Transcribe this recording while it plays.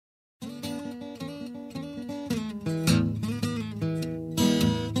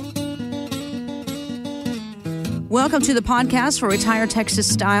Welcome to the podcast for Retire Texas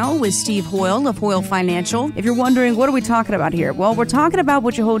Style with Steve Hoyle of Hoyle Financial. If you're wondering, what are we talking about here? Well, we're talking about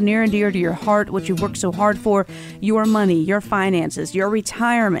what you hold near and dear to your heart, what you work so hard for, your money, your finances, your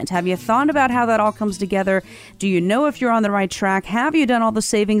retirement. Have you thought about how that all comes together? Do you know if you're on the right track? Have you done all the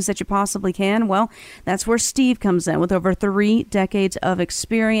savings that you possibly can? Well, that's where Steve comes in with over 3 decades of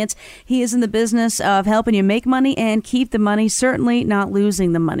experience. He is in the business of helping you make money and keep the money, certainly not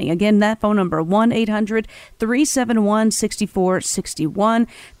losing the money. Again, that phone number, 1-800-371-6461. The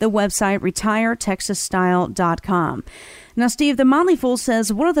website, retiretexasstyle.com. Now, Steve, the Motley Fool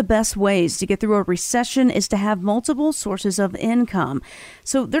says one of the best ways to get through a recession is to have multiple sources of income.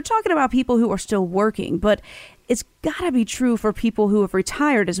 So they're talking about people who are still working, but it's got to be true for people who have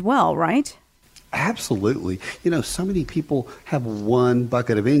retired as well, right? Absolutely. So many people have one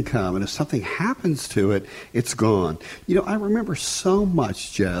bucket of income, and if something happens to it, it's gone. I remember so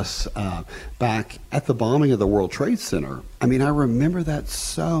much, Jess, back at the bombing of the World Trade Center. I remember that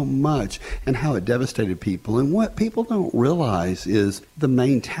so much and how it devastated people. And what people don't realize is the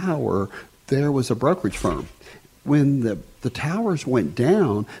main tower, there was a brokerage firm. When the towers went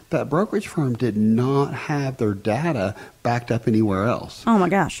down, that brokerage firm did not have their data backed up anywhere else. Oh, my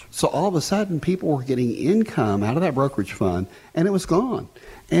gosh. So all of a sudden, people were getting income out of that brokerage fund, and it was gone.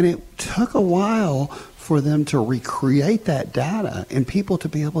 And it took a while for them to recreate that data and people to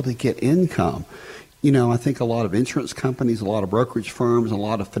be able to get income. I think a lot of insurance companies, a lot of brokerage firms, a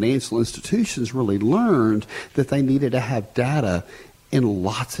lot of financial institutions really learned that they needed to have data in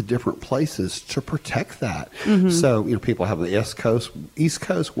lots of different places to protect that. Mm-hmm. So, people have the East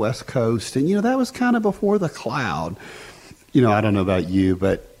Coast, West Coast, and, that was kind of before the cloud. I don't know about you,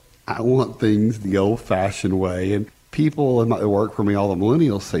 but I want things the old-fashioned way. And people that work for me, all the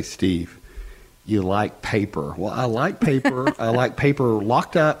millennials, say, Steve, you like paper. Well, I like paper. I like paper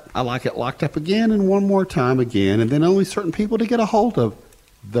locked up. I like it locked up again and one more time again, and then only certain people to get a hold of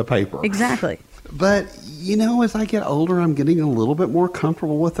the paper. Exactly. But, as I get older, I'm getting a little bit more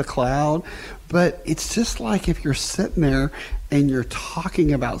comfortable with the cloud. But it's just like if you're sitting there and you're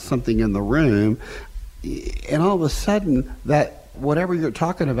talking about something in the room, and all of a sudden that whatever you're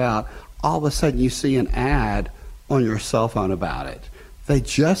talking about, all of a sudden you see an ad on your cell phone about it. They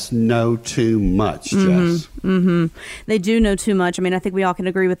just know too much, Jess. Mm-hmm. They do know too much. I think we all can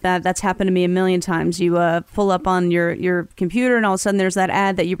agree with that. That's happened to me a million times. You pull up on your computer, and all of a sudden there's that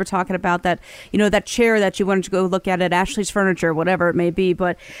ad that you were talking about, that that chair that you wanted to go look at Ashley's Furniture, whatever it may be.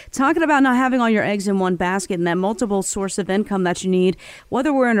 But talking about not having all your eggs in one basket and that multiple source of income that you need,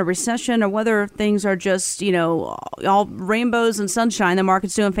 whether we're in a recession or whether things are just all rainbows and sunshine, the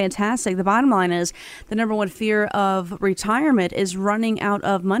market's doing fantastic. The bottom line is the number one fear of retirement is running out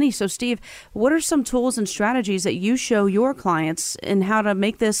of money. So, Steve, what are some tools and strategies that you show your clients in how to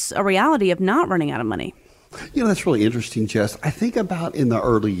make this a reality of not running out of money? That's really interesting, Jess. I think about in the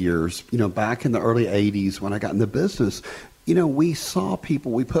early years, back in the early 80s when I got in the business, we saw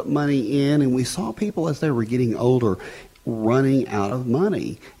people, we put money in, and we saw people as they were getting older running out of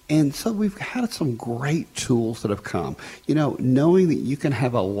money. And so we've had some great tools that have come, knowing that you can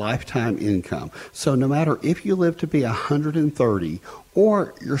have a lifetime income. So no matter if you live to be 130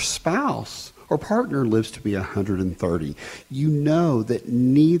 or your spouse or partner lives to be 130, you know that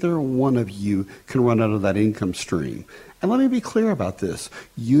neither one of you can run out of that income stream. And let me be clear about this.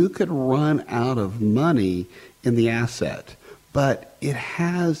 You could run out of money in the asset, but it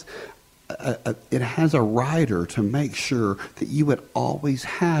has a rider to make sure that you would always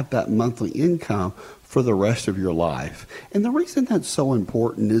have that monthly income for the rest of your life. And the reason that's so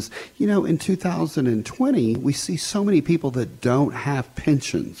important is, in 2020, we see so many people that don't have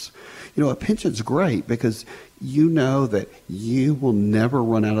pensions. A pension's great because you know that you will never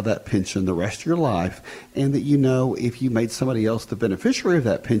run out of that pension the rest of your life, and that if you made somebody else the beneficiary of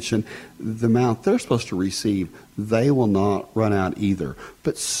that pension, the amount they're supposed to receive, they will not run out either.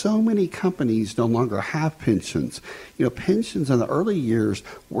 But so many companies no longer have pensions. Pensions in the early years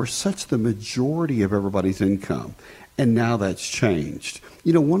were such the majority of everybody's income. And now that's changed.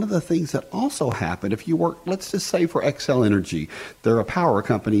 One of the things that also happened, if you work, let's just say for Xcel Energy, they're a power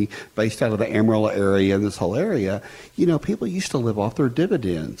company based out of the Amarillo area and this whole area, people used to live off their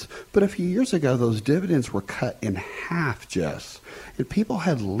dividends. But a few years ago, those dividends were cut in half, Jess. And people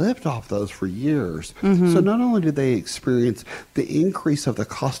had lived off those for years. Mm-hmm. So not only did they experience the increase of the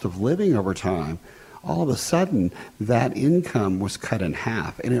cost of living over time, all of a sudden that income was cut in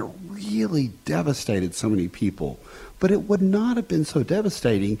half. And it really devastated so many people. But it would not have been so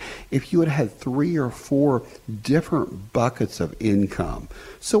devastating if you had had 3 or 4 different buckets of income.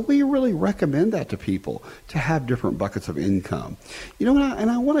 So we really recommend that to people, to have different buckets of income. And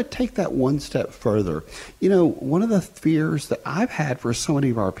I want to take that one step further. One of the fears that I've had for so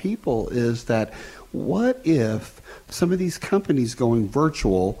many of our people is that what if some of these companies going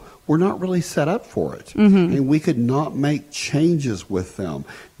virtual were not really set up for it, and we could not make changes with them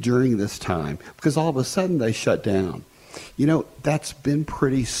during this time because all of a sudden they shut down. That's been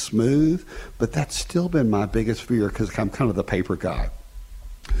pretty smooth, but that's still been my biggest fear because I'm kind of the paper guy.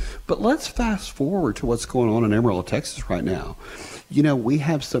 But let's fast forward to what's going on in Amarillo, Texas right now. We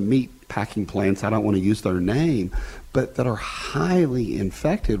have some meat packing plants, I don't want to use their name, but that are highly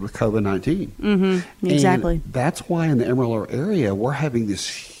infected with COVID-19. Exactly. And that's why in the Amarillo area, we're having this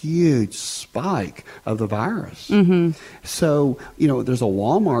huge spike of the virus. So, there's a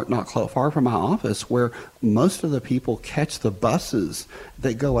Walmart not far from my office where most of the people catch the buses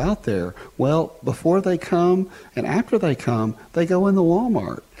that go out there. Well, before they come and after they come, they go in the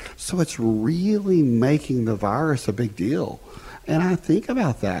Walmart. So it's really making the virus a big deal. And I think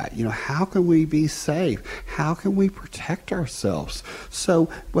about that, how can we be safe? How can we protect ourselves? So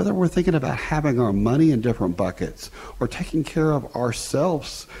whether we're thinking about having our money in different buckets or taking care of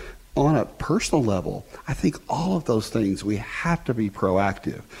ourselves on a personal level, I think all of those things we have to be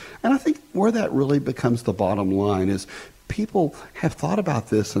proactive. And I think where that really becomes the bottom line is people have thought about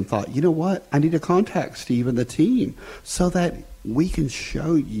this and thought, you know what, I need to contact Steve and the team so that we can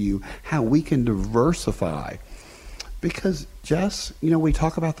show you how we can diversify. Because, Jess, we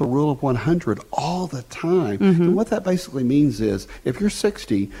talk about the rule of 100 all the time. And what that basically means is if you're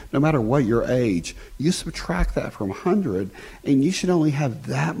 60, no matter what your age, you subtract that from 100, and you should only have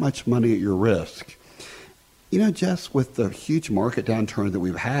that much money at your risk. Jess, with the huge market downturn that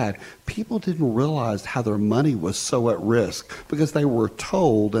we've had, people didn't realize how their money was so at risk because they were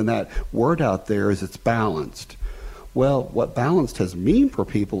told, and that word out there is it's balanced. Well, what balanced has mean for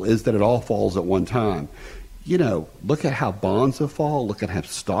people is that it all falls at one time. Look at how bonds have fallen, look at how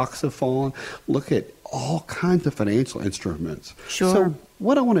stocks have fallen, look at all kinds of financial instruments. Sure. So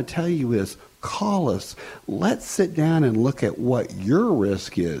what I want to tell you is call us. Let's sit down and look at what your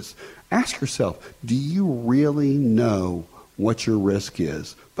risk is. Ask yourself, do you really know what your risk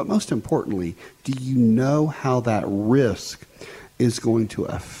is? But most importantly, do you know how that risk is going to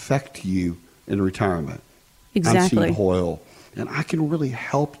affect you in retirement? Exactly. I'm Steve Hoyle, and I can really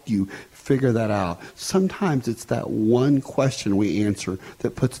help you figure that out. Sometimes it's that one question we answer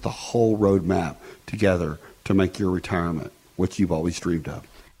that puts the whole roadmap together to make your retirement what you've always dreamed of.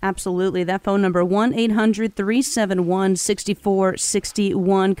 Absolutely. That phone number,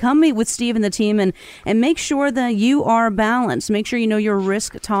 1-800-371-6461. Come meet with Steve and the team and make sure that you are balanced. Make sure you know your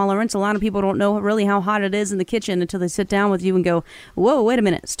risk tolerance. A lot of people don't know really how hot it is in the kitchen until they sit down with you and go, whoa, wait a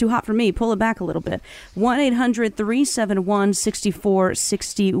minute, it's too hot for me. Pull it back a little bit.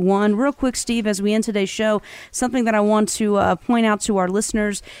 1-800-371-6461. Real quick, Steve, as we end today's show, something that I want to point out to our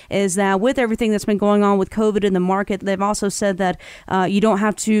listeners is that with everything that's been going on with COVID in the market, they've also said that you don't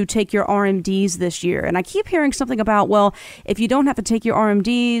have to take your RMDs this year. And I keep hearing something about, well, if you don't have to take your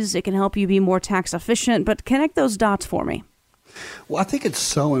RMDs, it can help you be more tax efficient. But connect those dots for me. Well, I think it's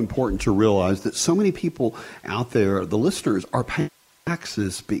so important to realize that so many people out there, the listeners, are paying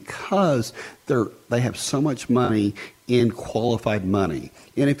taxes because they have so much money in qualified money.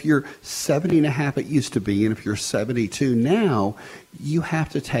 And if you're 70 and a half, it used to be, and if you're 72 now, you have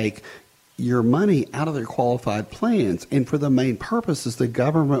to take your money out of their qualified plans. And for the main purpose is the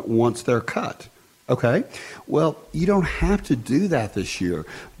government wants their cut. Okay? Well, you don't have to do that this year.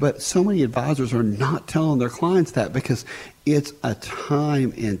 But so many advisors are not telling their clients that because it's a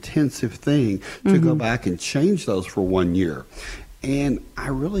time-intensive thing to go back and change those for 1 year. And I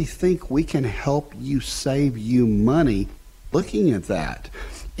really think we can help you save you money looking at that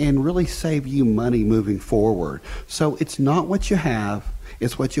and really save you money moving forward. So it's not what you have.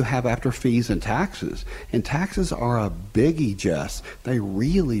 It's what you have after fees and taxes. And taxes are a biggie, Jess. They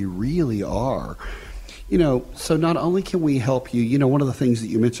really, really are. So not only can we help you, one of the things that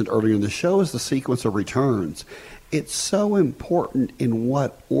you mentioned earlier in the show is the sequence of returns. It's so important in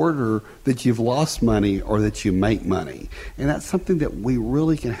what order that you've lost money or that you make money. And that's something that we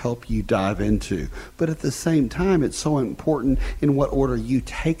really can help you dive into. But at the same time, it's so important in what order you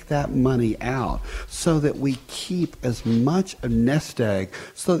take that money out so that we keep as much a nest egg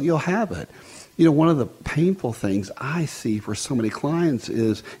so that you'll have it. One of the painful things I see for so many clients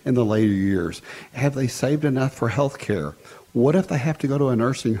is in the later years, have they saved enough for health care? What if they have to go to a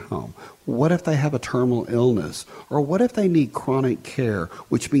nursing home? What if they have a terminal illness? Or what if they need chronic care,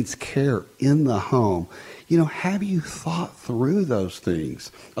 which means care in the home? Have you thought through those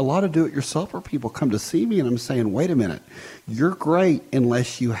things? A lot of do-it-yourselfer people come to see me and I'm saying, wait a minute, you're great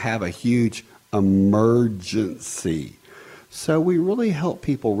unless you have a huge emergency. So we really help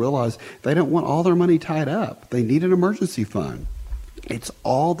people realize they don't want all their money tied up. They need an emergency fund. It's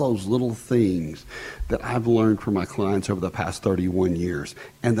all those little things that I've learned from my clients over the past 31 years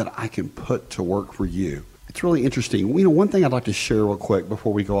and that I can put to work for you. It's really interesting. One thing I'd like to share real quick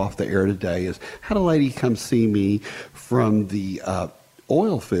before we go off the air today is I had a lady come see me from the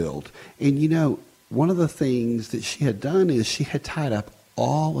oil field. And, one of the things that she had done is she had tied up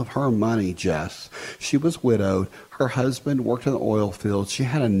all of her money, Jess. She was widowed. Her husband worked in the oil field. She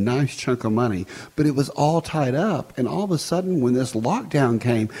had a nice chunk of money, but it was all tied up. And all of a sudden, when this lockdown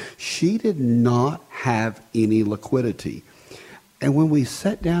came, she did not have any liquidity. And when we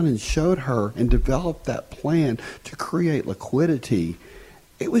sat down and showed her and developed that plan to create liquidity,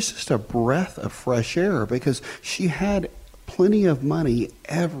 it was just a breath of fresh air because she had plenty of money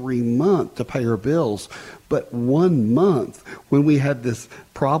every month to pay her bills. But 1 month, when we had this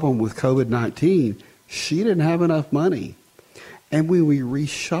problem with COVID-19, she didn't have enough money. And when we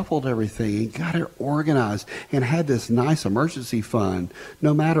reshuffled everything and got it organized and had this nice emergency fund,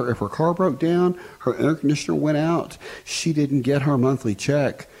 no matter if her car broke down, her air conditioner went out, she didn't get her monthly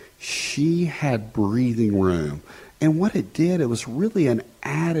check, she had breathing room. And what it did, it was really an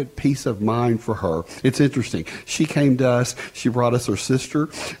added peace of mind for her. It's interesting. She came to us, she brought us her sister,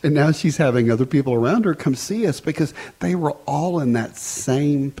 and now she's having other people around her come see us because they were all in that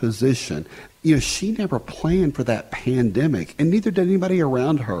same position. She never planned for that pandemic, and neither did anybody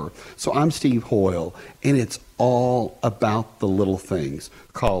around her. So I'm Steve Hoyle, and it's all about the little things.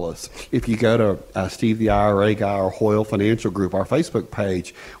 Call us. If you go to Steve the IRA Guy or Hoyle Financial Group, our Facebook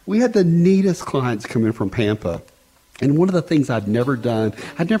page, we had the neatest clients come in from Pampa. And one of the things I'd never done,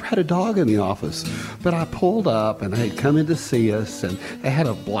 I'd never had a dog in the office, but I pulled up and they'd come in to see us and they had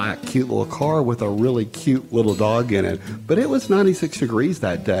a black, cute little car with a really cute little dog in it. But it was 96 degrees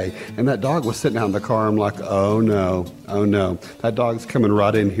that day and that dog was sitting out in the car. I'm like, oh no, that dog's coming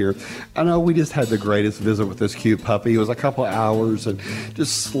right in here. I know we just had the greatest visit with this cute puppy. It was a couple of hours and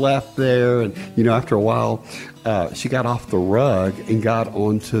just slept there. And, after a while, she got off the rug and got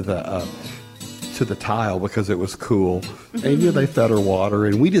onto the tile because it was cool. And they fed her water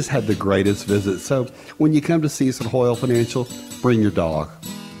and we just had the greatest visit. So when you come to see us at Hoyle Financial, bring your dog.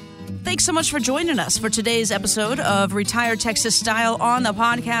 Thanks so much for joining us for today's episode of Retire Texas Style on the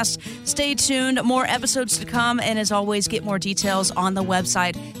podcast. Stay tuned. More episodes to come. And as always, get more details on the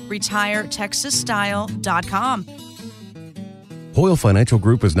website, retiretexasstyle.com. Hoyle Financial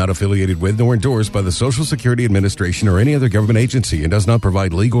Group is not affiliated with nor endorsed by the Social Security Administration or any other government agency and does not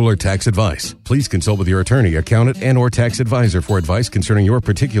provide legal or tax advice. Please consult with your attorney, accountant, and or tax advisor for advice concerning your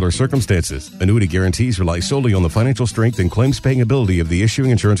particular circumstances. Annuity guarantees rely solely on the financial strength and claims-paying ability of the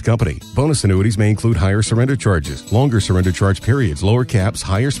issuing insurance company. Bonus annuities may include higher surrender charges, longer surrender charge periods, lower caps,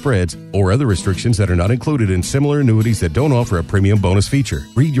 higher spreads, or other restrictions that are not included in similar annuities that don't offer a premium bonus feature.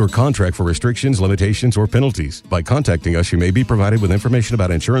 Read your contract for restrictions, limitations, or penalties. By contacting us, you may be provided with information about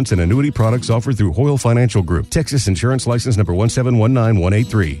insurance and annuity products offered through Hoyle Financial Group. Texas Insurance License Number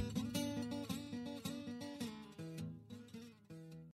 1719183.